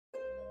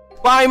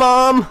Bye,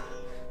 Mom!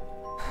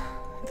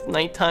 It's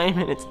nighttime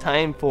and it's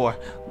time for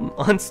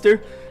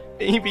monster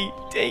baby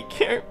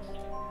daycare.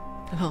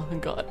 Oh my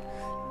god.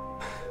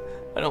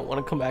 I don't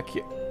want to come back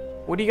here.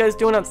 What are you guys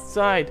doing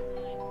outside?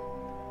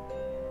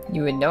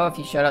 You would know if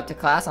you showed up to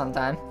class on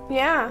time.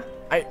 Yeah.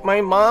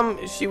 My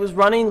mom, she was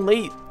running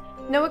late.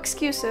 No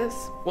excuses.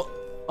 Well,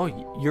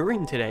 oh, you're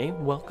in today.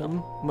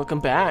 Welcome. Welcome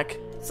back.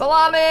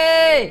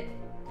 Salami!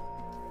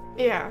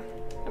 Yeah.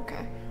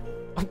 Okay.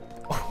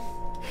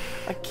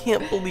 I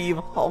can't believe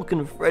Hulk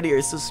and Freddy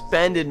are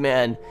suspended,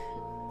 man.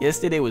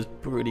 Yesterday was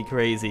pretty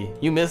crazy.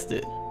 You missed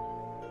it.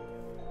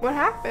 What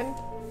happened?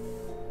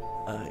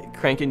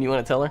 Crankin, you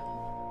want to tell her?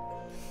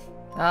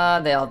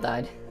 They all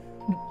died.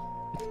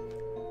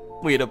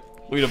 We had a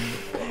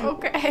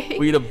Okay.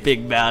 we had a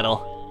big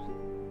battle.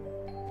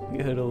 We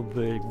had a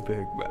big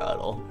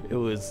battle. It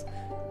was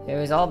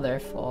all their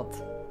fault.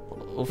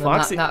 well,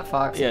 Foxy. Not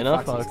Foxy. Yeah,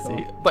 not Foxy's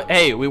Foxy. fault. But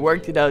hey, we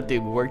worked it out,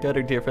 dude. We worked out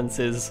our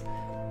differences,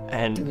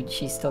 and Dude,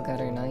 she still got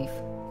her knife.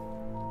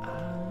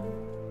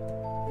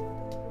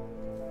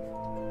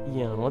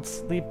 yeah,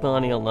 let's leave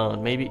Bonnie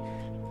alone. Maybe.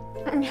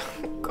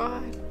 Oh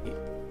God.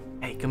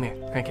 Hey, come here,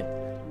 Crankin.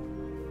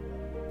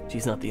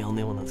 She's not the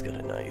only one that's got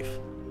a knife.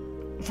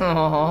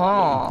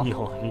 Oh.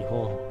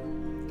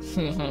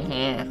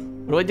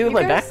 What do I do with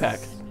my backpack?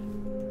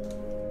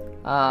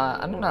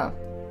 I don't know.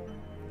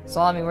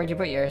 Salami, where'd you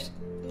put yours?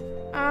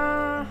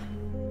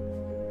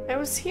 It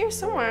was here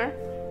somewhere.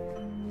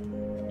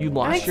 You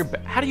lost your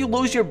how do you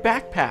lose your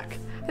backpack?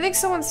 I think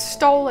someone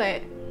stole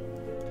it.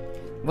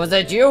 Was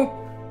that you?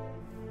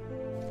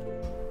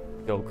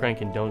 Yo,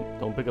 Crankin,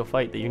 don't pick a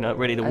fight that you're not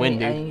ready to win,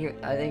 dude.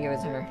 I think it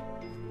was her.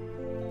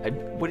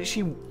 What is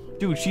she?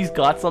 Dude, she's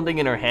got something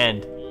in her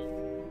hand.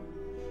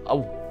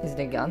 Oh, Is it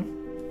a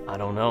gun? I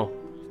don't know.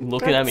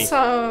 Looking at me.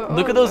 So,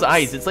 Look at those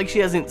eyes. It's like she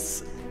hasn't.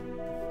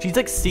 She's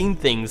like seen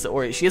things,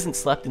 or she hasn't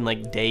slept in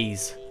like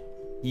days,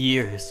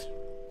 years,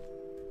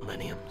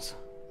 millenniums.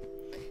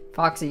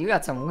 Foxy, you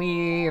got some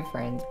weird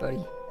friends,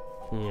 buddy.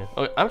 Yeah.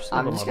 Oh, I'm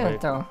just gonna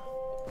throw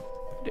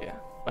Yeah,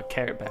 a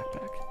carrot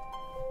backpack.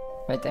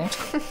 right there.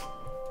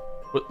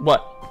 What?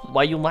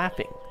 Why are you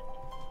laughing?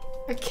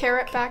 A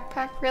carrot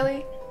backpack,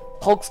 really?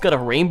 Hulk's got a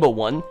rainbow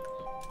one.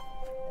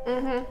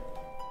 Mm-hmm.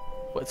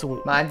 What?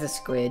 So Mine's a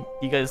squid.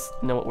 you guys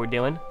know what we're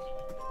doing?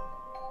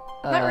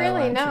 Not really,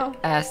 why don't no. you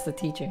Ask the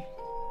teacher.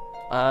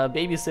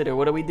 Babysitter,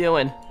 what are we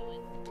doing?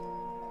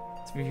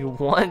 So if you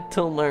want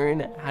to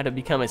learn how to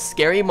become a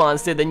scary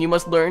monster, then you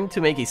must learn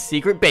to make a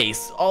secret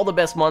base. All the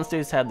best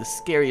monsters have the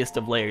scariest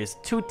of layers.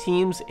 2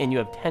 teams, and you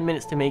have 10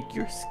 minutes to make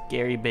your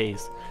scary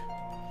base.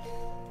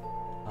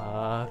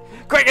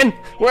 Kraken!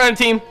 We're on a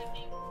team!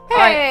 Hey!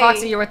 Alright,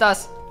 Foxy, you're with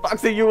us.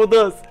 Foxy, you're with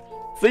us.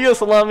 See ya,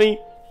 Salami.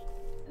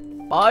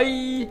 Bye.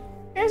 You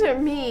guys are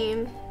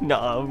mean.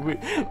 No,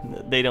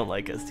 they don't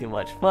like us too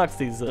much.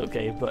 Foxy's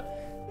okay,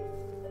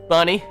 but...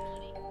 Bonnie,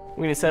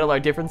 we're gonna settle our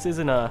differences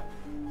in a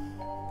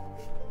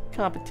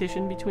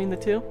competition between the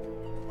two.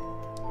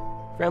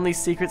 Friendly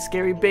secret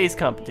scary base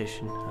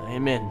competition. I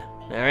am in.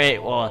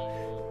 Alright,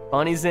 well,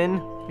 Bonnie's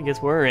in. I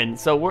guess we're in.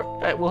 So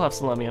we'll have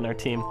Salami on our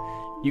team.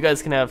 You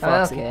guys can have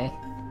Foxy. Okay.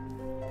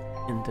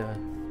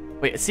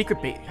 And, wait, a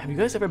secret base. Have you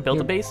guys ever built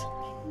a base?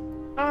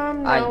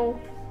 No.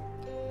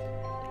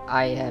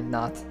 I have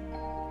not.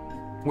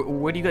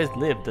 Where do you guys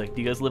live? Like,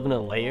 do you guys live in a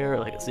lair or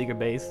like a secret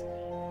base?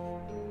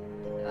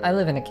 I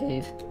live in a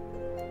cave.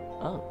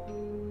 Oh.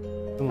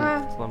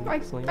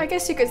 I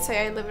guess you could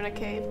say I live in a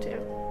cave,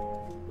 too.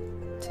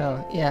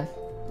 So, yeah.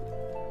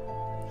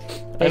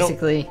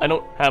 Basically. I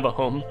don't have a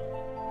home.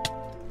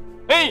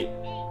 Hey!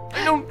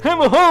 I don't have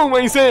a home,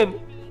 I said!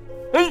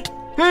 Hey!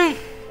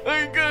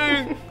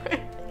 I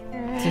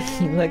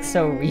He looks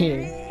so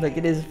weird. Look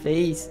at his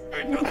face.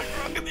 I'm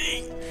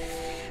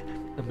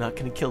not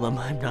gonna kill them.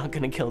 I'm not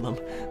gonna kill them.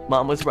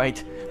 Mom was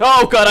right.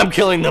 Oh god, I'm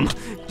killing them!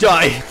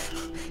 Die!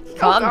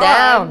 Calm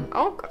down.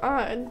 Oh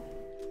god.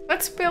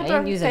 Let's build I our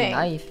ain't using a thing.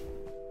 knife.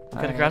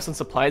 Gotta grab some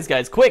supplies,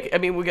 guys. Quick! I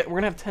mean, we're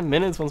gonna have 10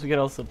 minutes once we get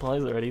all the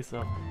supplies already,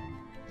 so...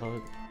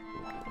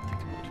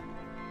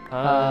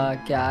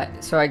 God.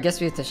 So I guess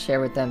we have to share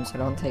with them, so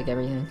don't take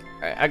everything.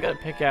 Alright, I got a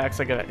pickaxe,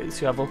 I got a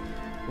shovel.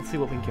 Let's see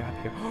what we can grab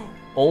here.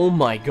 Oh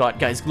my god,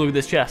 guys, glue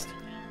this chest.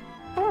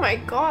 Oh my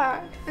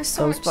god. There's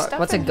so much stuff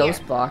What's a in ghost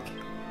here. block?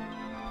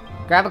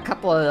 Grab a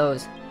couple of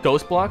those.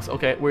 Ghost blocks?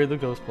 Okay, where are the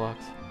ghost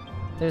blocks?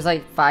 There's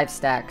like 5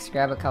 stacks.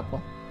 Grab a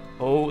couple.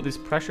 Oh, there's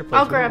pressure plates.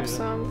 I'll grab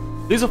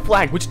some. There's a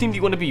flag. Which team do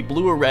you want to be?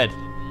 Blue or red?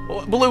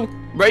 Oh, blue.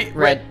 Right?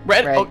 Red.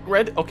 Red. Red. Oh,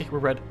 red. Okay, we're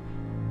red.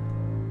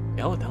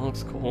 Oh, that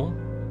looks cool.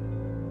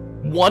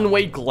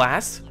 One-way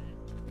glass?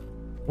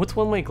 What's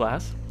one-way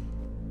glass?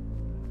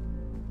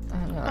 I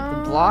don't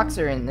know. The blocks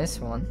are in this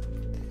one.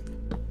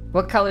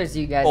 What colors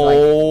do you guys like?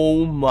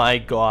 Oh my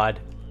god.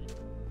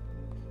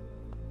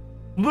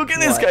 Look at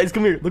this, What? guys.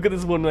 Come here. Look at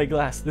this one-way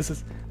glass. This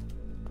is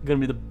gonna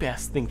be the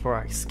best thing for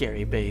our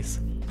scary base.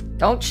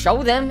 Don't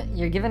show them.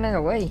 You're giving it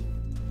away.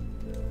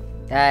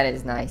 That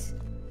is nice.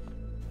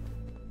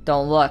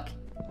 Don't look.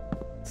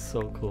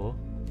 So cool.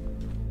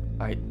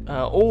 Alright,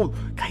 Oh,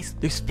 guys,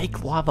 there's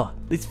fake lava.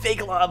 There's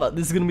fake lava.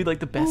 This is gonna be like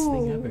the best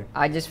thing ever.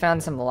 I just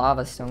found some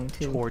lava stone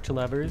too. Torch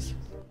levers.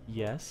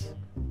 Yes.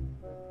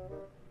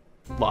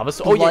 Lava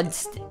stone. Oh, yeah.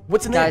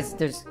 What's in there? Guys,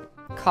 there's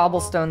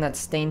cobblestone that's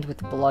stained with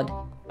blood.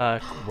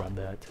 Grab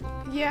that.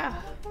 Yeah.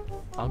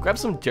 I'll grab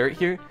some dirt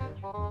here.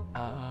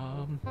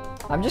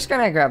 I'm just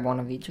gonna grab one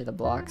of each of the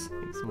blocks.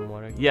 Take some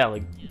water. Yeah,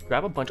 like,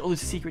 grab a bunch. Oh,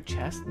 there's a secret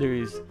chest.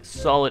 There's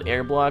solid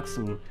air blocks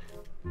and...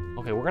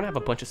 Okay, we're gonna have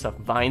a bunch of stuff.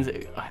 Vines.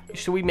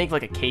 Should we make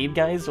like a cave,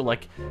 guys? Or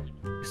like,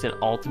 just an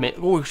ultimate...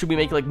 Oh, should we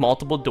make like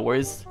multiple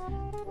doors?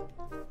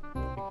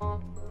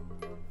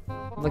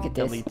 Look at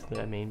That this. leads to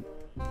that main...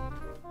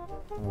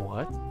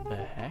 What the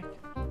heck?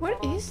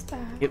 What is that?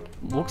 It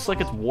looks like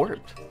it's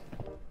warped.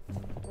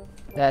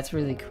 That's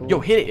really cool. Yo,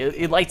 hit it.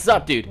 It lights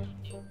up, dude.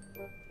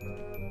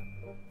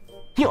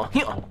 Here.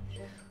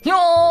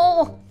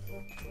 Yo!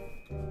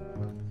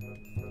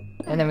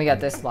 And then we got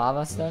this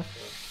lava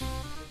stuff.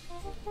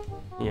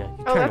 Yeah.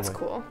 Oh, that's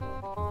cool.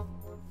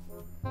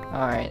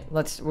 Alright,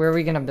 where are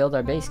we gonna build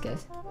our base,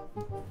 guys?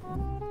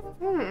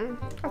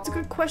 That's a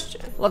good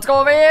question. Let's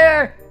go over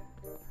here!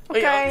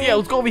 Okay. Yeah,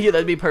 let's go over here.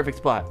 That'd be a perfect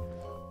spot.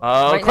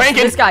 Right next to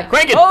Cranking. this guy.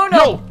 Cranking. Oh, no!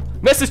 Yo,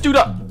 mess this dude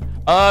up.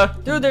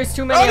 Dude, there's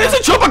too many Oh, of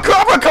there's them. a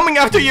chupacabra coming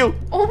after you.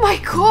 Oh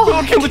my Oh,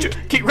 god. kill the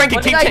keep Cranking.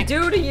 What did I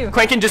do to you?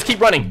 Cranking, just keep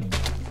running.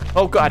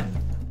 Oh god,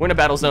 we're in a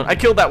battle zone. I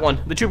killed that one.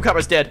 The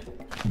chupacabra's dead.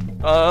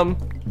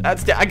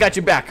 That's dead. I got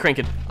you back,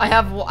 Cranking. I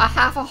have a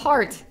half a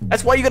heart.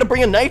 That's why you gotta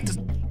bring a knife to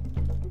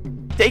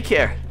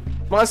daycare.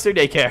 Monster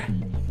daycare.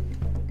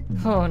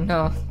 Oh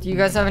no. Do you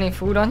guys have any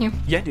food on you?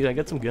 Yeah, dude, I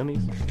got some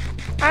gummies.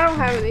 I don't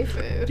have any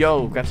food.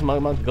 Yo, grab some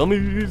of my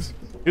gummies.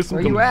 Here's some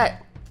Where gummies. you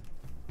at?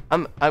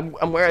 I'm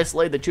where I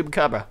slayed the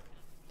chupacabra.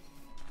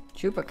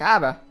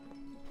 Chupacabra.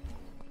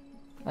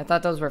 I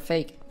thought those were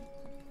fake.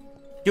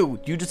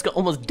 Dude, you just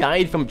almost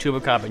died from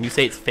chupacabra and you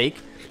say it's fake?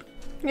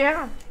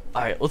 Yeah.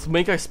 Alright, let's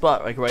make our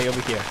spot like right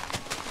over here.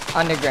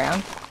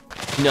 Underground?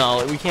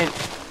 No, we can't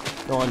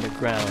go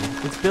underground.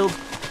 Let's build...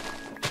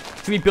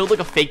 Should we build like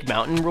a fake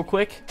mountain real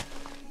quick?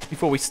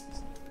 Before we...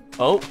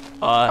 Oh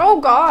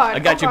God. I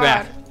got oh you god.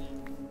 back.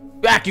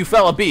 Back, you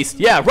fella beast.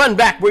 Yeah, run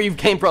back where you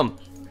came from.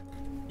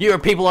 Your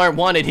people aren't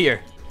wanted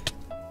here.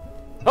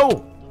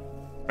 Oh!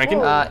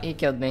 Rankin? He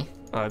killed me.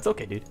 Oh, it's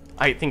okay, dude.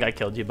 I think I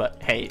killed you,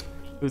 but hey,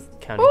 who's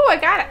counting? Oh, I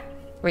got it.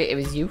 Wait, it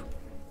was you?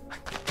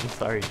 I'm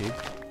sorry, dude.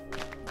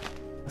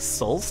 A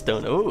soul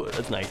stone. Oh,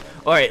 that's nice.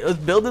 All right, let's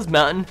build this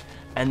mountain,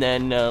 and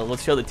then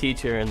let's show the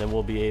teacher, and then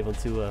we'll be able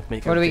to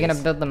make. What are we gonna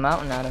build the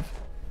mountain out of?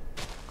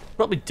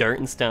 Probably dirt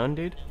and stone,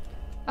 dude.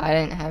 I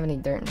didn't have any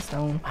dirt and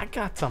stone. I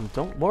got some.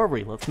 Don't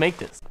worry. Let's make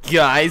this.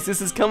 Guys,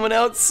 this is coming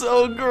out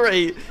so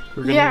great.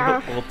 We're gonna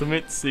make the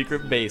ultimate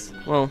secret base.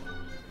 Well,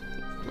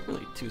 not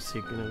really too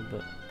secretive,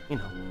 but you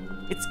know,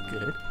 it's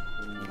good.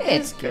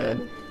 It's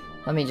good.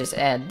 Let me just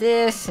add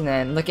this, and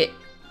then look at...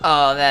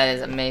 Oh, that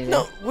is amazing.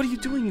 No, what are you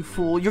doing, you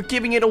fool? You're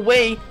giving it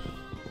away.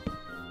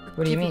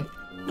 What do you mean?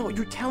 No,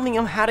 you're telling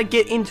him how to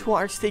get into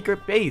our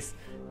secret base.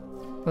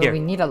 Well, Here. we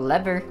need a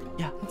lever.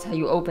 Yeah. That's how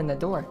you open the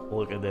door.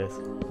 Look at this.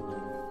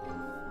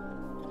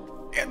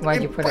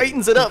 Why'd you put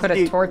brightens it it up, put a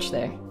dude. torch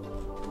there?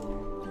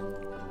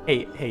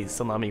 Hey,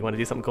 Salami, you want to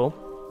do something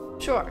cool?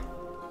 Sure.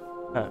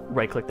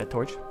 Right-click that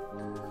torch.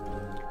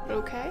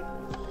 Okay.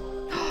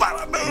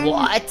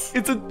 What?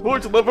 It's a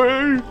torch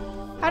lever.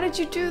 How did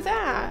you do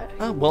that?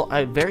 Well,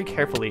 I very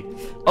carefully.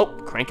 Oh,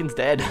 Crankin's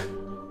dead.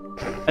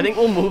 I think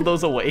we'll move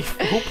those away.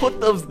 Who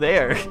put those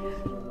there?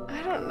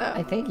 I don't know.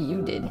 I think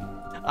you did.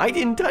 I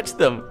didn't touch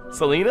them.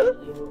 Selena?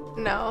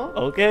 No.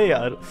 Okay,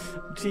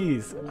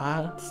 jeez.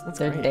 That's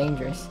They're great.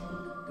 dangerous.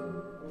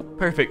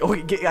 Perfect.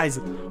 Okay, guys.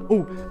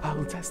 Oh,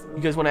 let's ask.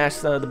 You guys want to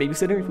ask the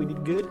babysitter if we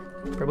did good?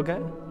 Purple guy?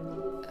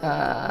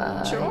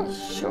 Sure.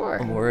 Sure.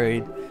 I'm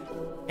worried.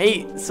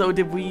 Hey, so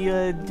did we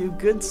do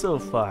good so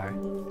far?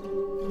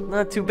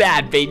 Not too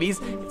bad, babies.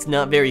 It's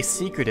not very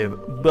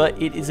secretive,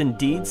 but it is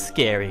indeed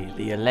scary.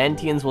 The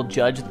Atlanteans will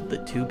judge the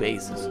two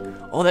bases.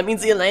 Oh, that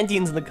means the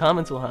Atlanteans in the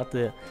comments will have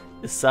to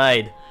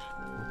decide.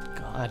 Oh,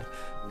 God.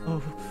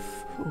 Oh,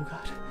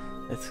 God.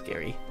 That's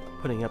scary.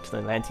 Putting up to the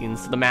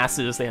Atlanteans, to the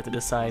masses, they have to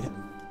decide.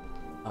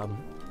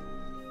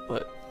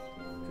 But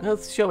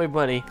let's show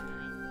everybody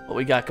what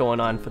we got going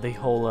on for the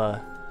whole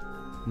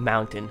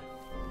mountain.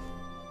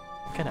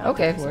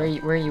 Okay, where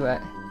are you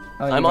at?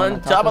 Oh, I'm you're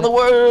on top of the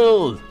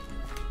world.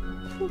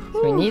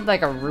 So we need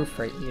like a roof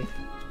right here.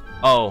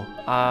 Oh,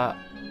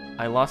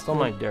 I lost all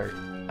my dirt.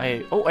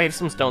 I have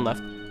some stone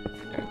left.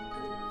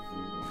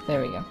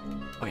 There we go.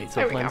 Okay, so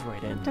There it we blends go.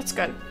 right in. That's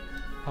good.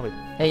 Probably.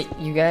 Hey,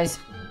 you guys.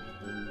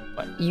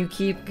 What? You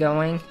keep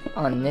going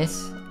on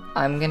this.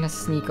 I'm gonna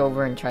sneak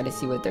over and try to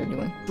see what they're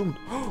doing. Dude,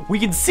 we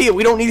can see it.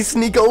 We don't need to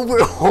sneak over.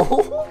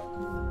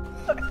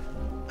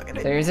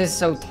 Theirs is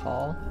so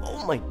tall.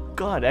 Oh my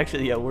God!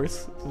 Actually, yeah,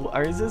 ours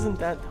isn't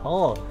that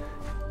tall.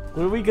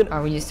 What are we gonna?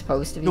 Are we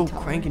supposed to be No,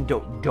 taller? Crankin,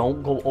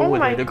 don't go over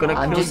my there. They're gonna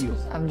God. kill you.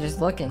 I'm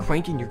just looking.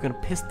 Crankin, you're gonna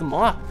piss them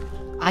off.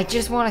 I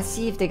just want to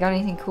see if they got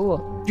anything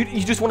cool. You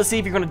just want to see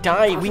if you're gonna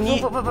die. We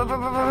need.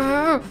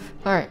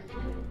 Alright.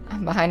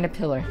 I'm behind a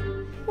pillar.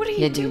 What are you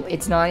Yeah, doing? dude,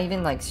 it's not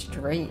even like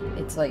straight.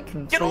 It's like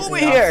completely Get over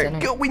off here! center.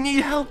 Go, we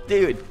need help,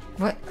 dude.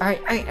 What? Alright,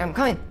 I'm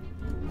coming.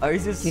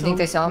 Ours is Do you think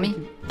they saw me?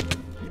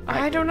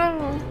 I don't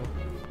know.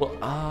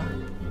 Well,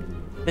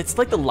 it's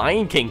like the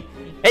Lion King.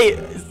 Hey,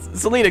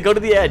 Selena, go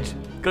to the edge.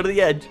 Go to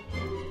the edge.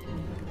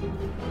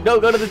 No,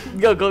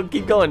 go,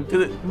 keep going to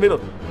the middle.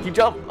 You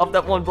jump off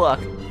that one block.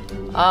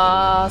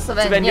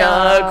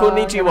 Savenya,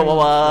 Konnichiwa,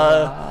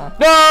 wawa.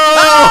 No!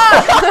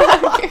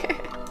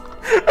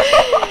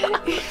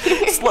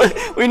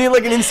 We need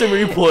like an instant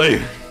replay.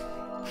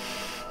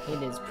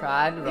 It is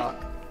Pride Rock.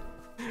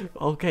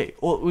 Okay,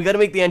 well, we gotta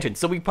make the entrance,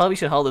 so we probably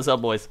should haul this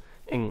up, boys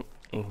and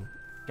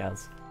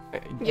gals.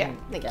 Yeah,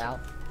 thank you. Gal.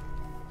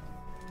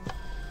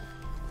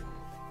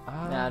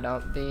 Now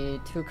don't be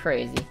too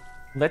crazy.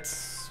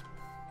 Let's...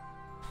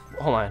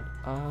 Hold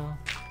on.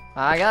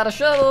 I got a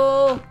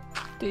shovel.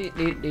 Hey,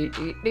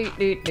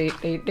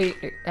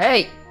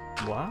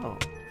 Wow.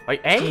 you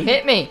Hey!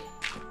 hit me.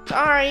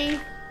 Sorry.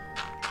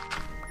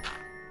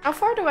 How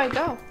far do I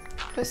go?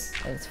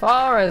 Just. As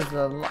far as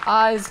the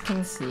eyes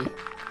can see.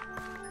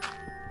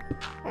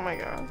 Oh my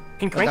god.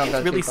 Can Don't go Crankins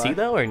too really far. see,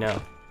 though, or no?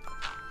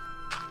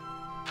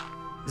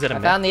 Is that a I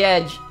myth? found the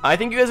edge. I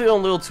think you guys are going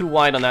a little too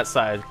wide on that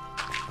side.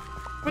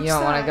 Which You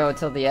don't want to side? go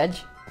till the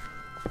edge?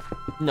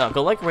 No,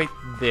 go like right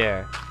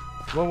there.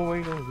 Whoa, where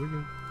you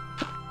going?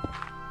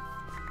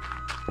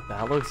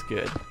 That looks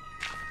good.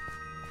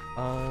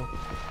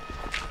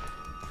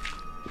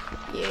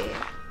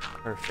 Yeah.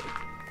 Perfect.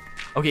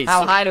 Okay,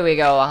 How so... high do we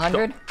go?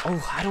 100?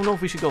 Oh, I don't know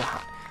if we should go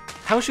high.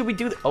 How should we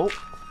do that? Oh,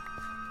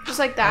 Just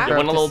like it that? Broke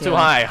went a the little too ceiling.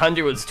 high.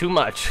 100 was too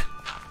much.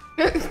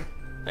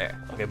 There.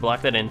 Okay,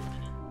 block that in.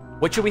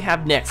 What should we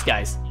have next,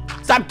 guys?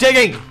 Stop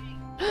digging!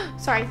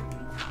 Sorry.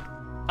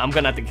 I'm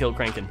gonna have to kill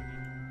Crankin.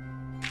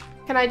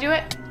 Can I do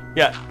it?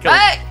 Yeah, kill him.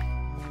 Hey!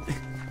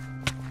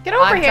 Get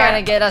over I'm here.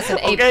 trying to get us an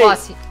A+.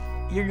 Okay.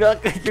 You're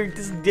not. You're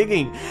just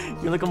digging.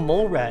 You're like a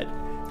mole rat.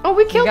 Oh,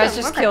 we You killed guys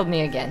him. just Okay. killed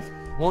me again.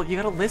 Well, you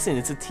gotta listen.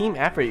 It's a team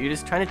effort. You're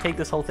just trying to take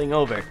this whole thing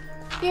over.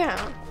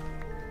 Yeah.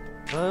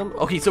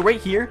 Okay, so right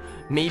here,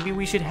 maybe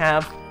we should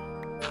have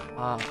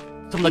some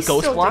of the He's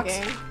ghost still blocks.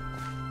 digging.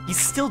 He's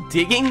still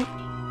digging.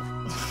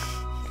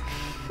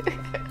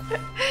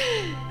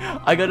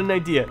 I got an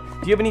idea. Do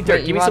you have any dirt?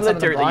 Wait, you Give me want some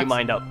of that some of the dirt that you blocks?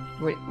 mined up.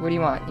 What do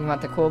you want? You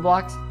want the cool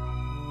blocks?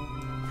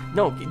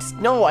 No,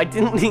 no, I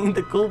didn't need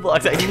the cool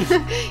blocks. I need.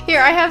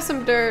 Here, I have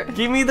some dirt.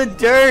 Give me the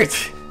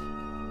dirt.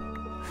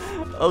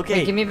 Okay,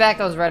 Wait, give me back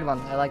those red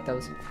ones. I like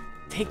those.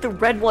 take the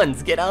red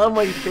ones. Get out of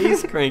my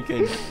face,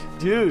 Crankin. You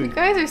Dude,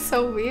 guys are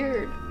so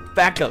weird.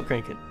 back up,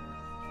 Crankin.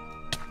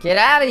 Get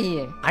out of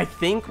here. I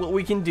think what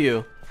we can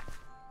do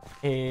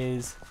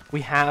is we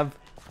have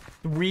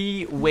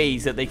 3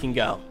 ways that they can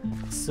go.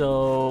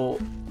 So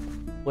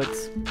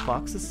let's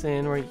box this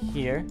in right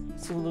here.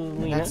 So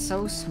Lena, That's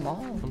so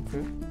small. come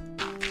through.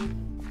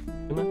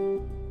 Emma,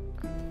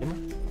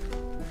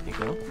 there you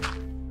go.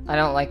 I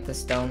don't like the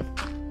stone.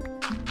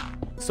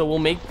 So we'll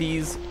make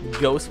these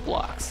ghost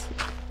blocks.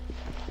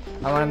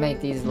 I want to make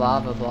these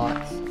lava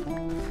blocks.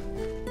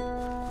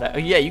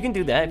 Yeah, you can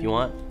do that if you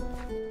want.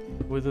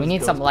 With We those need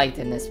ghost some light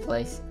in this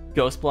place.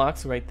 ghost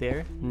blocks right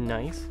there.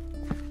 Nice.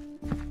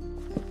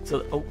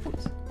 So, oh,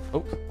 oops.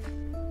 Oh.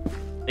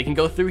 They can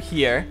go through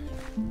here,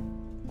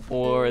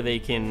 or they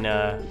can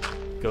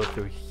go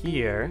through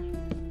here,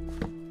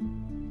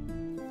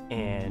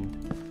 and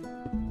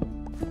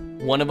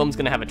one of them's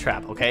gonna have a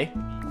trap, okay?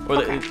 Or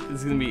Okay.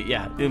 it's gonna be,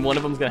 yeah, and one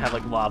of them's gonna have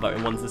like lava,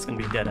 and one's just gonna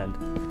be dead end.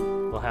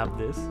 We'll have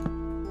this,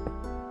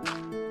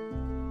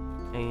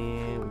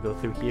 and we go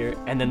through here,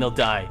 and then they'll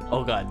die.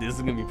 Oh god, this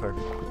is gonna be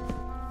perfect.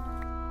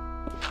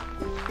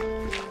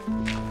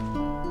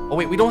 Oh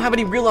wait, we don't have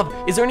any real lava.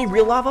 Is there any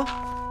real lava?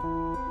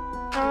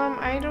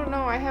 I don't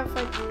know. I have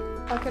like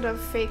a bucket of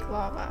fake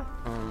lava.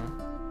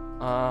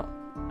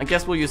 I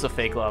guess we'll use the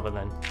fake lava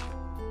then.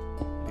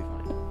 Be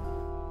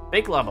fine.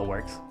 Fake lava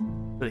works.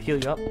 Does it heal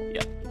you up?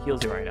 Yeah,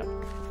 heals you right up.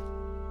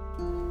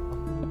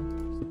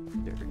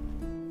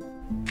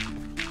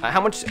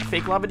 How much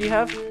fake lava do you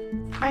have?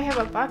 I have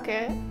a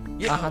bucket.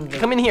 Yeah. 100.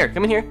 Come in here.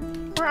 Come in here.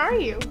 Where are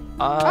you?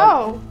 Uh,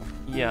 Oh.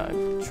 Yeah,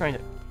 I'm trying to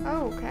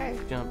Oh, okay.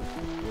 jump.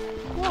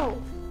 Whoa.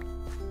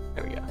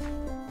 There we go.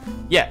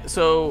 Yeah,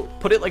 so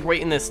put it like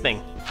right in this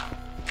thing.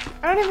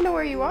 I don't even know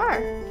where you are.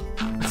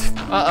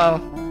 Uh-oh.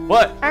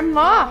 What? I'm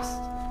lost.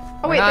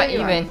 Oh We're wait, not there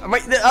you even.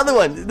 Right, the other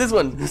one. This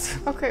one.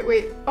 are. Okay,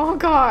 wait. Oh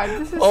god,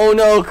 this is Oh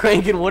no,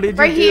 Crankin, what did you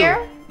right do?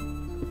 here.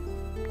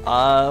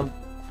 Yeah.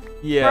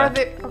 Where are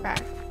the? Okay.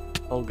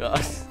 Oh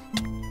god.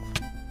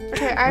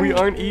 Okay, I'm. We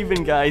aren't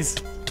even, guys.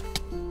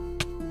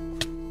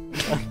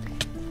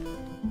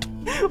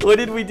 What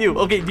did we do?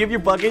 Okay, do you have your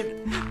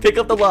bucket? Pick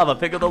up the lava.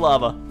 Pick up the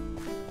lava.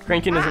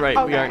 Crankin is right.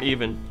 We okay. aren't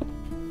even.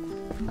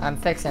 I'm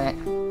fixing it.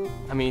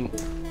 I mean,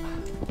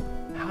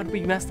 how did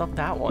we mess up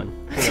that one?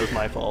 I think it was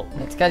my fault.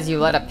 It's because you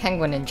let a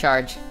penguin in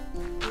charge.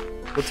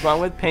 What's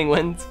wrong with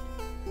penguins?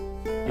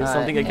 You have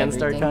something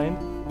against everything. our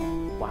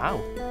kind?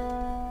 Wow.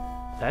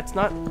 That's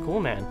not cool,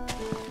 man.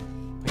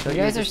 I thought You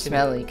were guys are just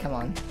gonna- smelly. Come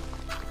on.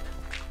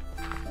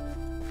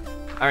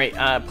 All right,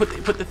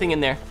 put the thing in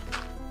there.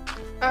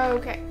 Oh,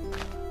 okay.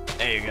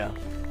 There you go.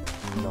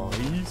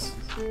 Nice.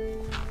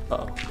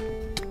 Uh-oh.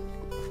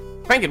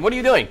 Franken, what are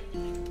you doing?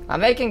 I'm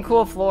making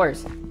cool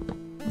floors.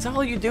 That's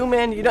all you do,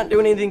 man. You're not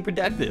doing anything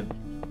productive.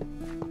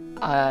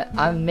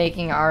 I'm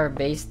making our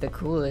base the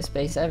coolest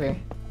base ever. You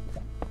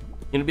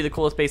gonna be the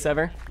coolest base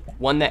ever?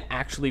 One that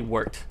actually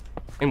worked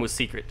and was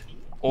secret.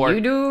 Or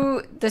You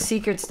do the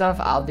secret stuff,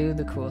 I'll do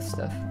the cool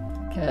stuff.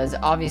 Because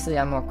obviously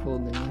I'm more cool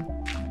than you.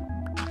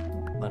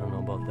 I don't know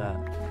about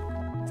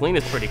that.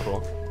 Selena's pretty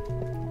cool.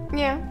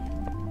 Yeah.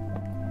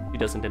 He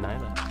doesn't deny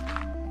that.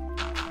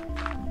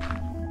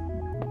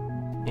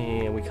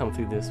 And we come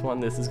through this one.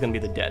 This is gonna be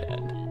the dead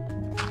end.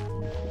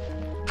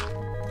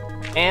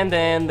 And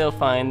then they'll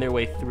find their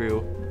way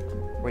through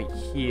right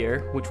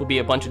here, which will be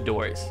a bunch of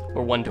doors.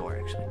 Or one door,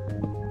 actually.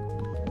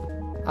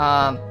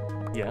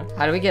 Yeah?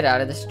 How do we get out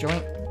of this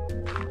joint?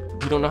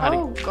 You don't know how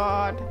Oh,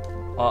 God. to...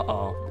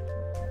 Uh-oh.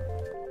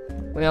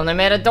 We only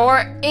made a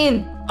door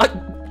in.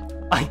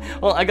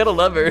 Well, I got a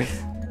lever.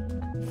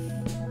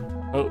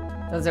 Oh,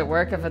 Does it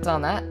work if it's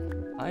on that?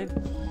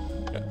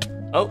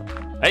 Oh,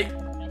 hey.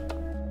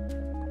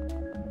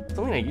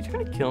 Selena, are you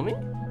trying to kill me?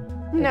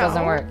 It No.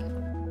 doesn't work.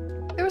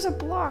 There was a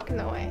block in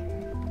the way.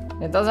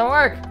 It doesn't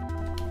work.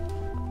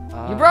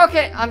 You broke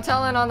it. I'm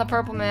telling on the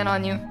purple man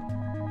on you.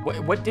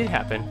 What did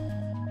happen?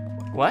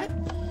 What?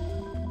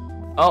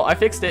 Oh, I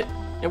fixed it.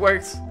 It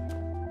works.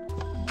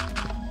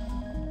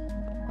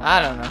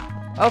 I don't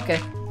know. Okay.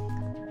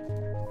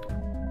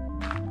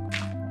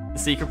 The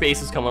secret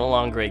base is coming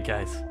along great,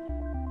 guys.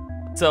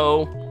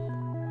 So,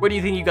 where do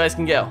you think you guys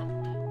can go?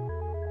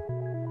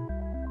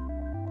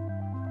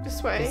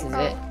 This way. This is Oh.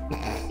 it.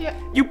 Yeah.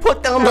 You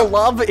put down the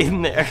lava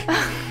in there.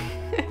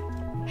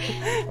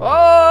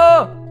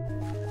 Oh!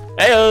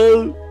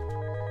 Heyo.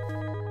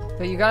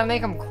 But you gotta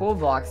make them cool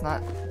blocks,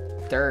 not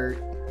dirt.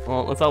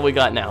 Well, that's all we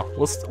got now.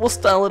 We'll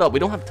style it up. We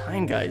don't have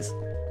time, guys.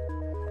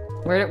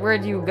 Where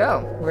do you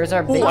go? Where's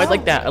our base? Oh, I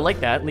like that. I like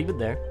that. Leave it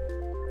there.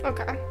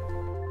 Okay.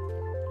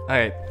 All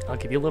right, I'll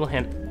give you a little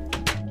hand.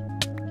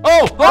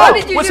 Oh! What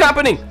did you What's do?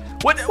 happening?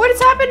 What What is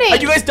happening? Are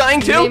you guys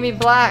dying You made too? me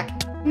black.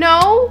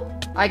 No.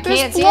 I There's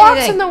can't see blocks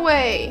anything. in the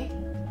way.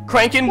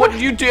 Crankin, what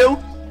did you do?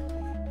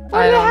 What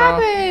I did don't know.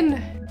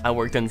 happen? I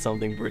worked on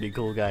something pretty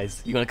cool,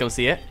 guys. You wanna come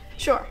see it?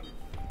 Sure.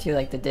 Do you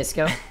like the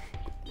disco?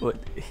 What?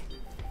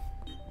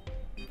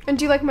 And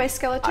do you like my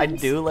skeletons? I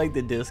do like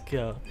the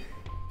disco.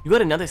 You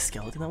got another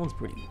skeleton? That one's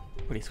pretty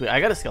sweet.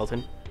 I got a skeleton.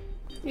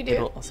 You Maybe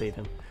do. I'll save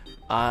him.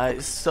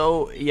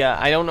 So yeah,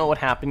 I don't know what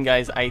happened,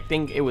 guys. I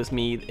think it was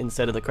me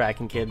instead of the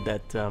Kraken kid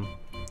that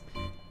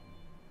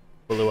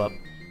blew up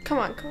Come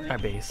on, Cody. our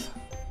base.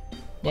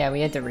 Yeah,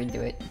 we had to redo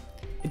it.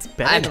 It's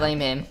better. I now. blame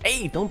him.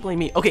 Hey, don't blame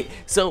me. Okay,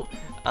 so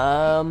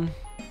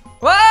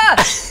What?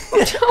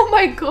 Oh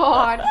my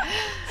God.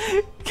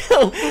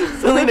 go,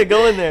 Selena,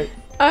 go in there.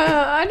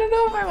 I don't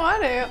know if I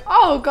want to.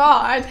 Oh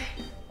God.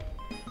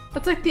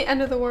 That's like the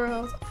end of the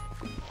world.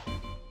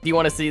 Do you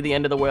want to see the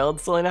end of the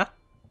world, Selena?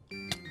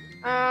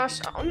 No.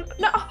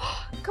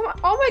 Come on.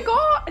 Oh my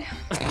God.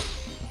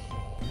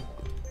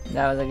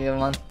 That was a good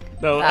one.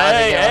 No, That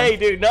was a good one. hey,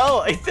 dude,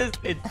 no. It's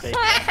fake.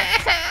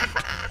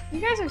 You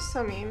guys are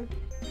so mean.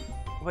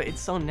 But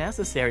it's so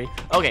necessary.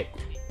 Okay.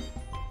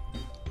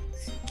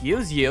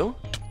 Excuse you.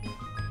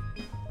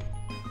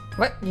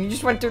 What? You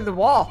just went through the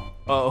wall.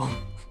 Oh.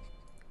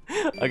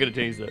 I gotta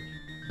change that.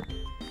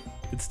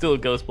 It's still a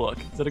ghost block.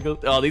 Is that a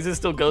ghost? Oh, these are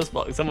still ghost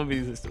blocks. Some of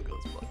these are still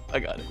ghost blocks. I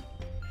got it.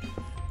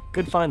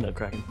 Good find though,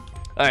 Kraken.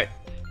 Alright.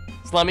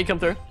 Slimy, come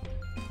through.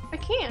 I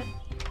can't.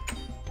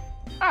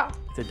 Oh.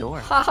 It's a door.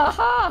 Ha ha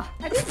ha.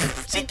 I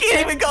didn't. She can't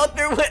even go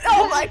through it.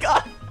 Oh my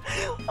god.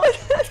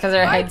 It's because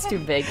her head's too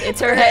big. It's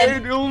her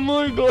head. Oh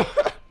my god.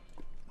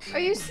 Are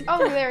you?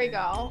 Oh, there we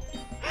go.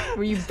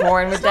 Were you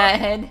born with that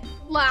head?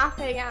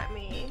 Laughing at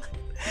me.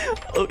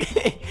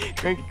 Okay.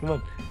 Cranky, come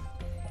on.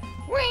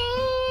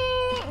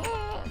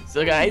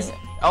 So guys.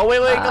 Oh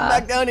wait, come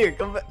back down here.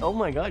 Come back. Oh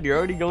my god, you're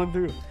already going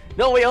through.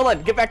 No, wait, hold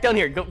on. Get back down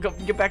here. Go,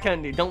 get back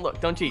down here. Don't look.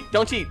 Don't cheat.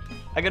 Don't cheat.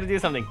 I gotta do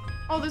something.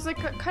 Oh, there's like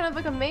kind of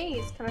like a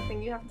maze kind of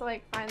thing. You have to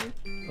like find.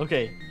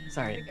 Okay.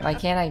 Sorry. Why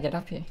can't I get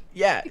up here?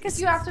 Yeah. Because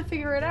you have to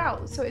figure it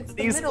out. So it's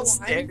the These middle one.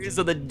 stairs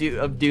of the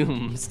of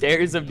doom.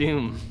 Stairs of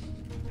doom.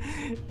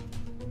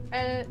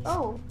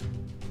 Oh.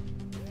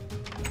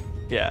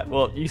 Yeah.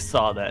 Well, you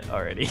saw that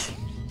already.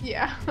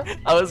 Yeah.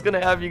 I was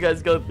gonna have you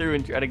guys go through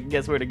and try to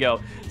guess where to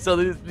go. So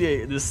there's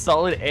the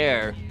solid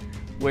air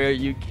where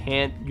you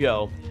can't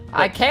go.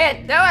 I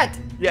can't do it.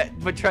 Yeah,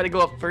 but try to go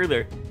up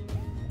further.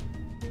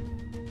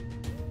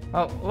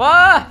 Oh,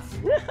 what?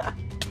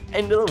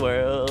 End of the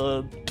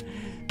world.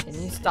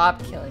 Can you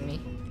stop killing me?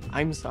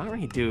 I'm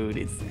sorry, dude.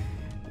 It's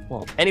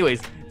well.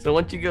 Anyways, so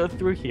once you go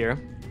through here,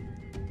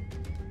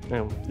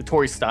 the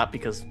toys stop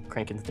because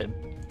Kranken's dead.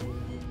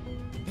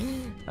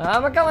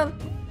 I'm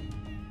coming.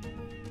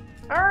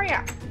 Oh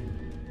yeah.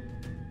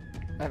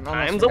 I've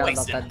Time's almost forgot about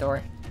wasted. that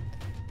door.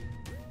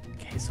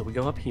 Okay, so we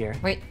go up here.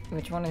 Wait,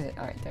 which one is it?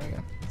 All right, there we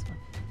go. This one.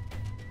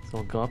 So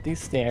we'll go up these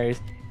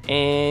stairs,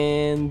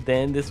 and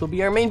then this will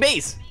be our main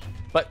base.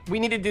 But we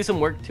need to do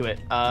some work to it.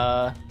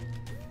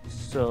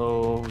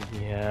 So,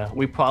 yeah.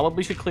 We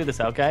probably should clear this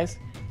out, guys.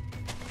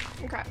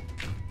 Okay.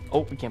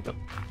 Oh, we can't build.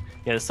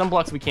 Yeah, there's some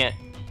blocks we can't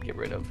get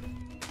rid of.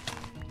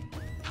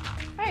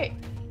 Hey.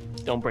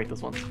 Don't break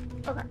those ones.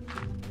 Okay.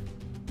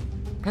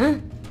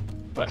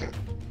 But,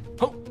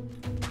 oh,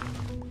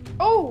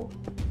 Oh.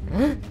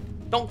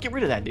 don't get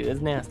rid of that, dude. That's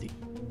nasty.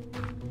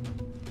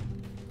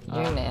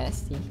 You're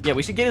nasty. Yeah,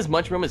 we should get as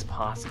much room as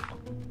possible.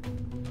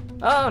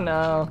 Oh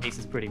no. Base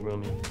is pretty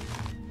roomy.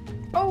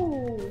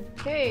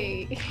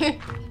 Okay.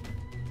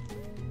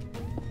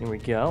 Here we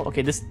go.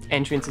 Okay, this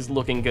entrance is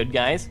looking good,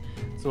 guys.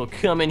 So we'll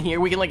come in here.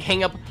 We can like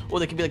hang up. Oh,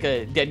 there could be like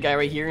a dead guy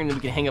right here, and then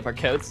we can hang up our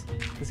coats.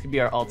 This could be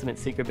our ultimate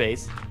secret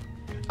base.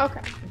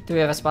 Okay. Do we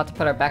have a spot to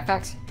put our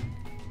backpacks?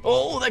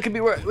 Oh, that could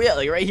be where. Yeah,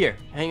 like right here.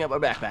 Hang up our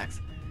backpacks.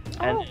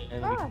 Oh,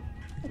 And God.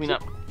 we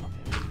not.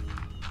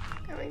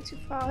 Going too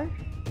far.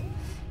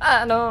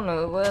 I don't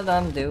know what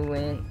I'm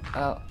doing.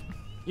 Oh.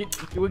 You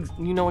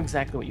know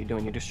exactly what you're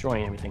doing. You're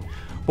destroying everything.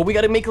 But we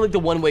got to make like the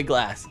one-way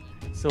glass.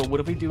 So what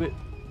if we do it?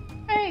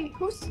 Hey,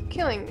 who's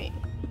killing me?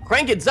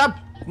 Crank it up,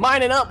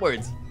 mining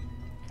upwards.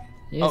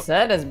 You Oh.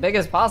 said as big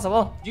as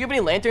possible. Do you have any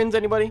lanterns,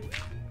 anybody?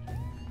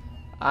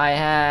 I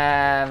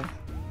have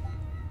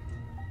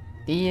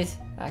these,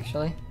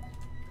 actually.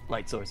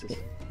 Light sources.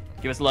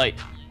 Give us light.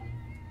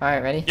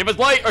 Alright, ready? Give us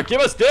light or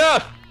give us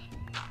death.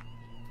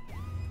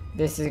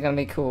 This is gonna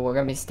be cool. We're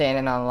gonna be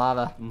standing on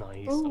lava.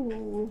 Nice.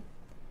 Ooh.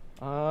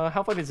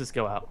 How far does this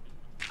go out?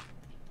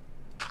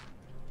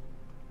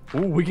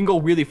 Ooh, we can go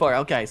really far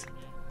out, guys.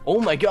 Oh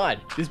my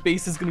god, this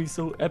base is gonna be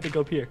so epic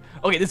up here.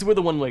 Okay, this is where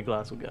the one-way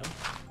glass will go.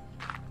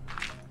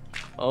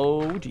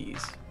 Oh,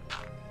 jeez.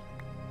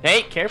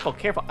 Hey, careful,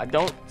 careful.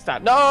 Don't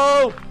stop.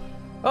 No!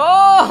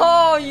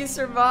 Oh, you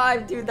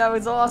survived, dude. That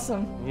was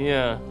awesome.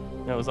 Yeah,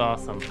 that was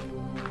awesome.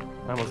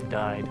 I almost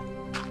died.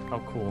 How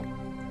cool.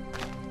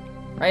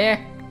 Right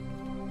here.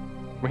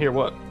 We're here,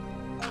 what?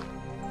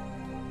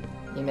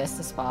 You missed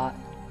a spot.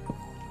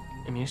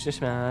 I mean, it's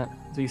just Matt.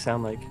 That's what you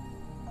sound like.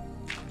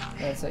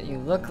 That's what you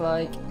look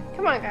like.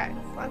 Come on, guys.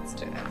 Let's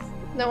do this.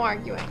 No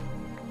arguing.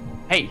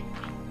 Hey,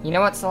 You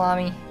know what,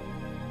 Salami?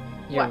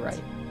 You're What?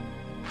 right.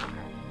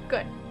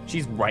 Good.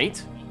 she's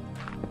right?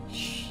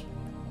 Shh.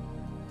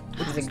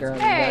 She's a girl.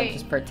 You Hey. gotta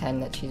just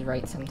pretend that she's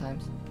right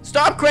sometimes.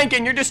 Stop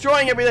cranking! You're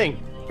destroying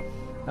everything!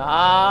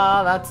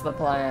 Ah, that's the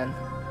plan.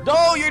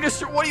 No, you're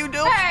what are you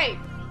doing? Hey!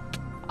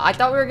 I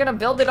thought we were gonna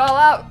build it all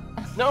out.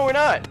 No, we're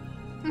not.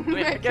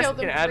 Wait, I guess killed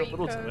we can him add a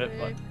little to it,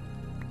 but...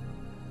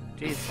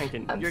 pre-COVID. Jeez,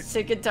 Crankin, I'm you're...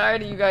 sick and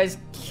tired of you guys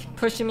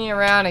pushing me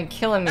around and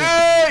killing me.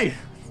 Hey!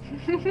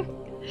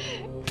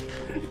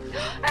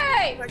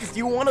 Hey! Do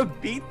you want to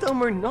beat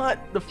them or not?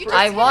 The You first... just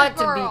I hit want a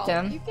to girl. beat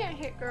them. You can't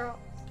hit girl.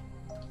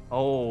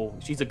 Oh,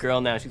 she's a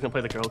girl now. She's gonna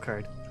play the girl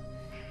card.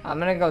 I'm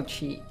gonna go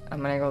cheat.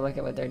 I'm gonna go look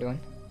at what they're doing.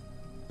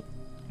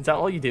 Is that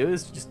all you do?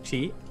 Is just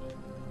cheat?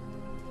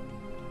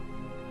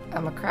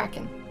 I'm a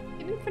kraken.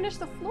 You didn't finish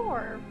the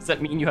floor. Does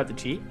that mean you have to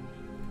cheat?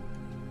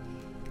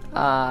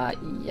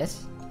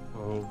 Yes.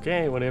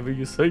 Okay, whatever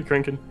you say,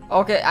 Crankin.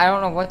 Okay, I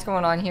don't know what's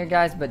going on here,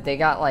 guys, but they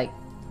got like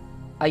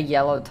a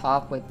yellow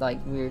top with like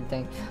weird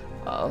things.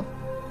 Uh-oh.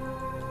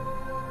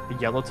 The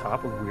yellow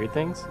top with weird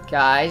things?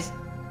 Guys,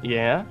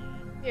 Yeah?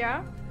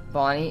 Yeah?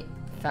 Bonnie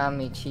found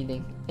me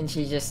cheating, and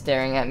she's just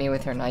staring at me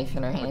with her knife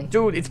in her hand.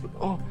 Dude, it's...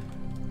 Oh.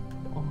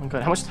 Oh my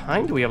god, how much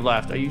time do we have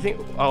left? Are you think...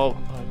 Oh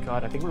my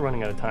god, I think we're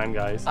running out of time,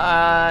 guys.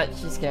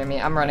 She scared me.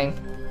 I'm running.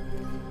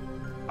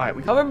 Alright,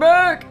 we... Coming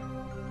back!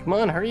 Come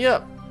on, hurry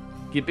up.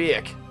 Get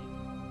back.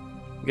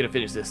 We gotta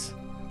finish this.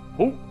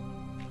 Oh.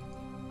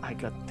 I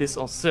got this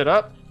all set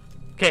up.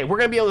 Okay, we're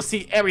gonna be able to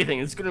see everything.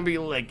 It's gonna be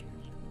like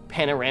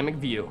panoramic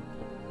view.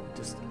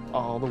 Just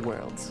all the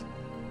worlds.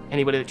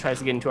 Anybody that tries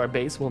to get into our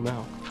base will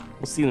know.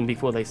 We'll see them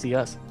before they see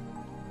us.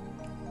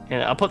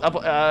 And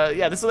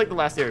yeah, this is like the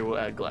last area we'll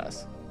add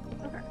glass.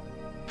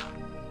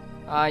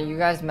 Okay. You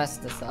guys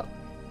messed this up.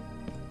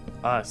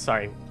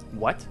 Sorry,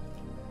 what?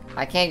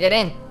 I can't get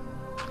in.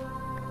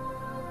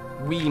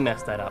 We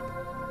messed that up.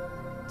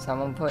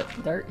 Someone put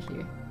dirt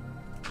here.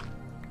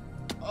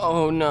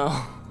 Oh no.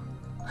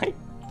 I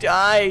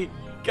died.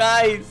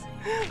 Guys.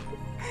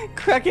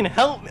 Kraken,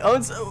 help me.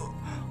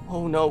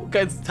 Oh no.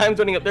 Guys, time's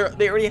running up.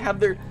 They already have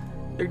their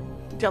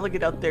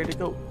delegate out there to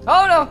go.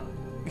 Oh no!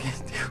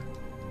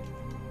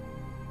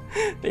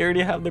 They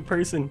already have their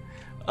person.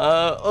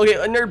 Okay,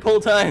 a nerd pull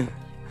time.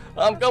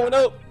 I'm going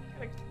up.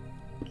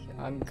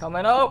 I'm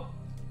coming up.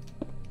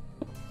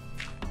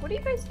 What are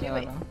you guys I don't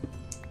doing? know.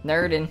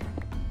 Nerdin'.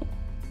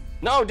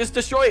 No, just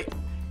destroy it.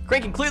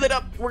 Cranky, clear that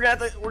up. We're gonna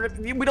have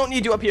to. We don't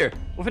need you up here.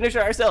 We'll finish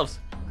it ourselves.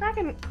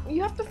 Kraken,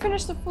 you have to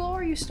finish the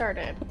floor you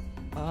started.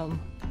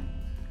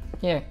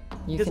 Here,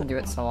 you can do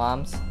it,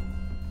 Salams.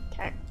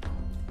 Okay.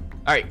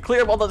 All right,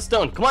 clear up all that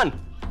stone. Come on.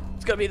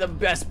 It's gonna be the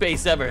best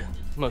base ever.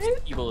 Most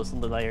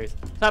evilest layers.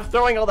 Stop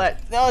throwing all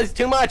that. No, it's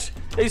too much.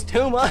 There's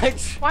too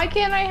much. Why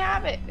can't I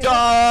have it?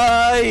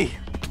 Die.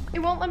 It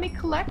won't let me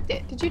collect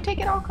it. Did you take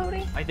it all,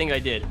 Cody? I think I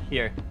did.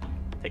 Here,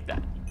 take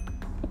that.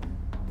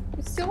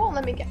 It still won't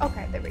let me get.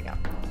 Okay, there we go.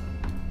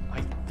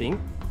 I think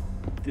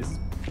this is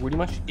pretty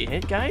much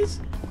it, guys.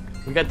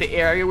 We got the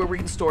area where we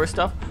can store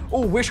stuff.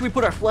 Oh, where should we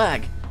put our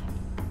flag?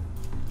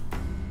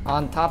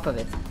 On top of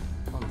it.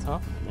 On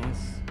top?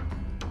 Nice.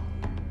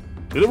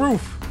 To the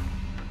roof!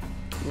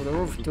 To the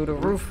roof, to the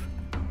roof.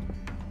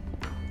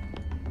 Do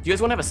you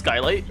guys want to have a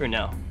skylight or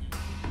no?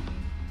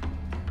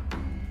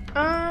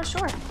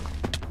 Sure.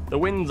 The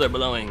winds are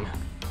blowing.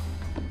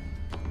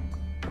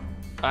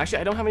 Actually,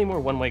 I don't have any more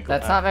one-way.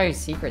 That's not very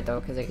secret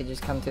though, because they could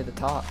just come to the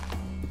top.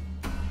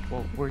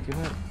 Well, we're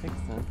gonna fix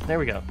that. There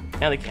we go.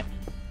 Now they can.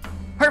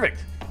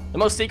 Perfect. The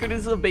most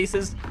secretive of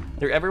bases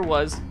there ever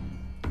was.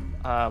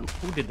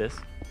 Who did this?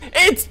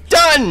 It's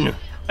done.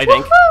 I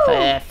think.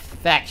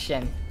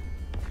 Perfection.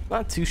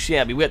 Not too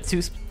shabby. We got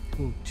two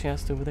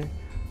chests over there.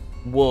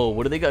 Whoa,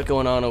 what do they got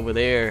going on over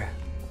there?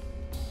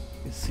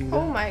 You see that?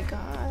 Oh my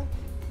god.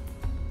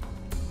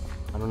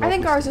 I don't know. I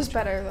think ours is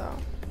better though.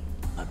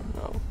 I don't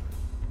know.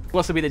 Who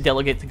wants to be the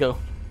delegate to go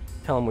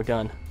tell them we're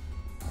done?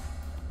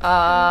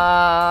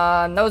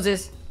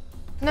 Noses.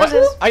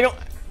 Noses. What?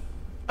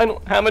 I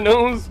don't have a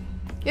nose.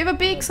 You have a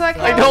beak, so I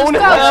I don't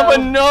have a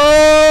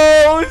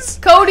nose.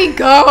 Cody,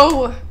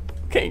 go.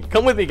 Okay,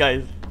 come with me,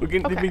 guys. We're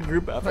gonna do a Okay. big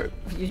group effort.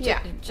 You Yeah.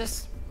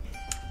 just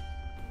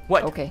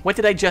What? Okay. What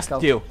did I just Go.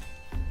 do?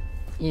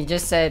 you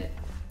just said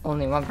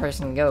only one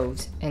person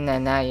goes, and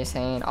then now you're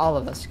saying all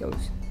of us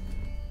goes.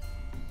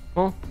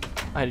 Well,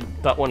 I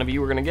thought one of you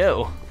were gonna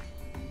go.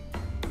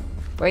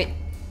 Wait.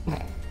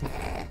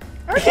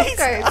 Okay,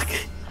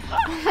 guys.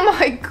 Oh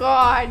my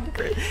god.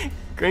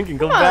 Crankin,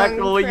 go Come back on,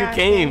 the way you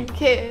came.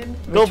 Kid.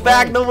 Go Which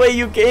back way? the way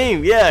you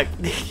came. Yeah,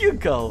 you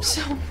go.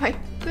 Oh my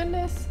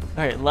goodness.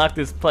 All right, lock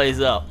this place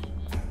up.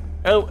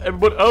 Oh,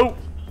 everybody! Oh.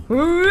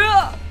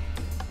 Hurrah!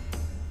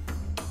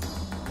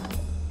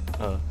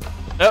 Oh,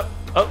 oh,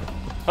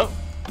 oh,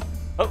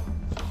 oh,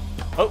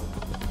 oh,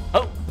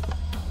 oh.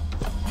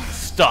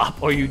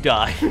 Stop or you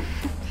die.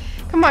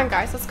 Come on,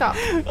 guys, let's go.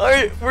 All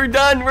right, we're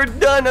done. We're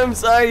done. I'm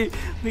sorry.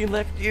 We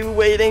left you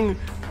waiting,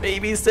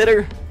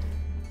 babysitter.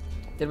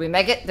 Did we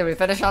make it? Did we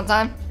finish on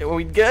time? Are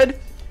we good?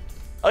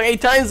 Okay,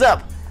 time's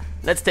up.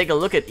 Let's take a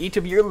look at each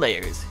of your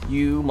layers,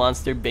 you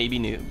monster baby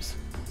noobs.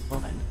 Well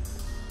then.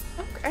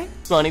 Okay.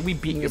 Bonnie, we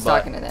beat You your was butt.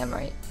 talking to them,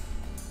 right?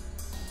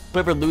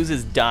 Whoever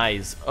loses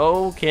dies.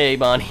 Okay,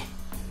 Bonnie.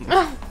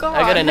 Oh god.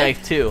 I got a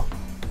knife too.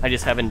 I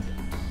just haven't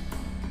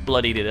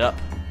bloodied it up.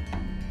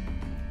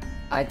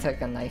 I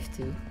took a knife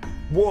too.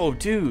 Whoa,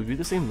 dude, you're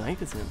the same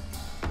knife as him.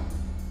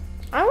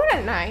 I want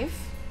a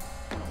knife.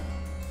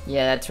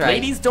 Yeah, that's right.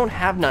 Ladies don't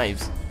have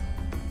knives.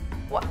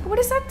 What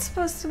is that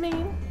supposed to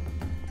mean?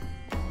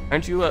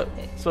 Aren't you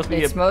supposed to be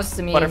It's a supposed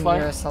to mean butterfly?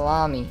 you're a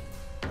salami.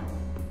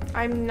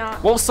 I'm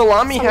not. Well,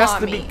 salami has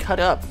to be Salami. cut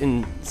up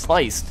and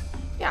sliced.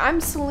 Yeah, I'm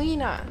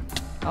Selena.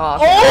 Oh,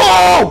 okay.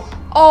 Oh!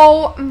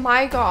 Oh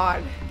my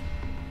god.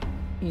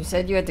 You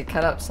said you had to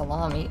cut up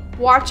salami.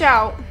 Watch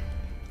out.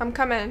 I'm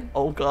coming.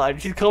 Oh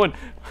god, she's coming.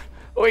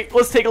 Wait,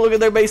 let's take a look at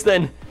their base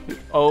then.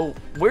 Oh,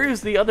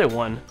 where's the other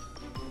one?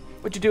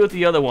 What'd you do with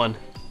the other one?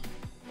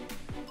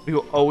 We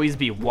will always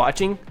be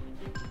watching?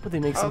 Would they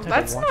make Oh, some type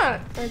that's of watch? not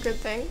a good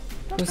thing.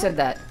 Who said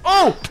that?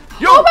 Oh!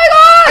 Yo! Oh my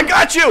I god!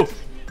 got you!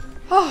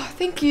 Oh,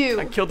 thank I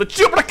you. killed the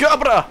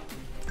chupacabra!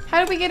 How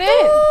did we get in?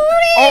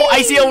 Oh,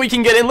 I see how we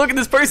can get in. Look at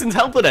this person's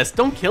helping us.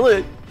 Don't kill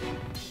it.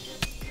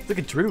 Look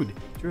at Druid.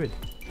 Druid.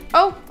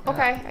 Oh,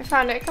 okay. I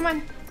found it. Come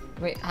on.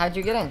 Wait, how'd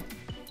you get in?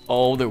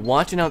 Oh, they're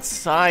watching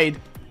outside.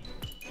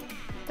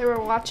 They were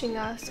watching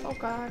us. Oh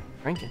god.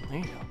 Rankin, there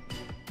you go.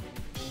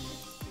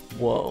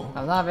 Whoa.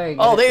 I'm not very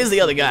good. Oh, at there's this.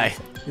 the other guy.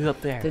 He's up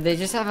there. Did they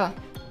just have a...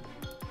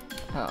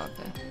 Oh,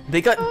 okay.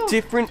 They got Oh.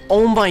 different.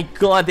 Oh my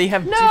god, they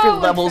have No, different I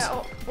levels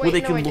fell. where Wait,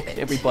 they no, can I look at didn't.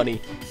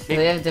 everybody. So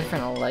they have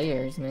different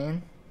layers,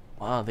 man.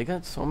 Wow, they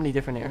got so many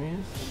different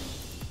areas.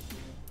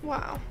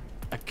 Wow.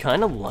 I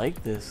kind of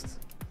like this.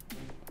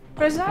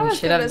 But it's not We as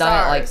should good have as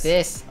done it like ours.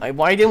 this.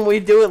 Why didn't we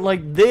do it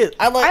like this?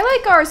 I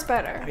like ours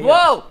better. Yeah.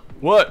 Whoa!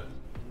 What?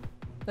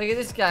 Look at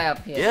this guy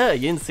up here. Yeah,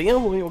 you didn't see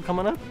him when we were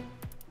coming up?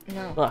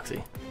 No.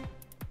 Loxy.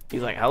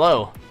 He's like,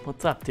 hello.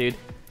 What's up, dude?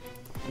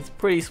 It's a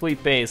pretty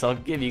sweet base. I'll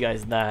give you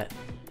guys that.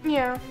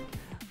 Yeah.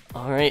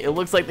 Alright, it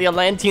looks like the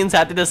Atlanteans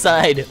have to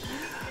decide.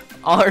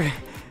 Our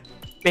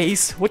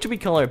base. What should we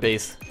call our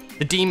base?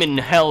 The demon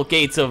hell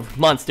gates of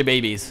monster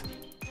babies.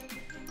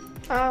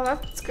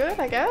 That's good,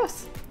 I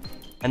guess.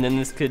 And then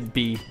this could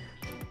be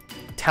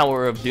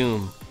Tower of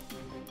Doom.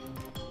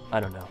 I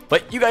don't know.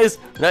 But you guys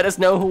let us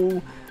know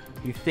who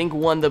you think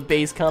won the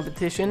base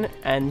competition.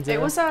 And It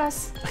was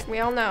us. We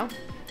all know.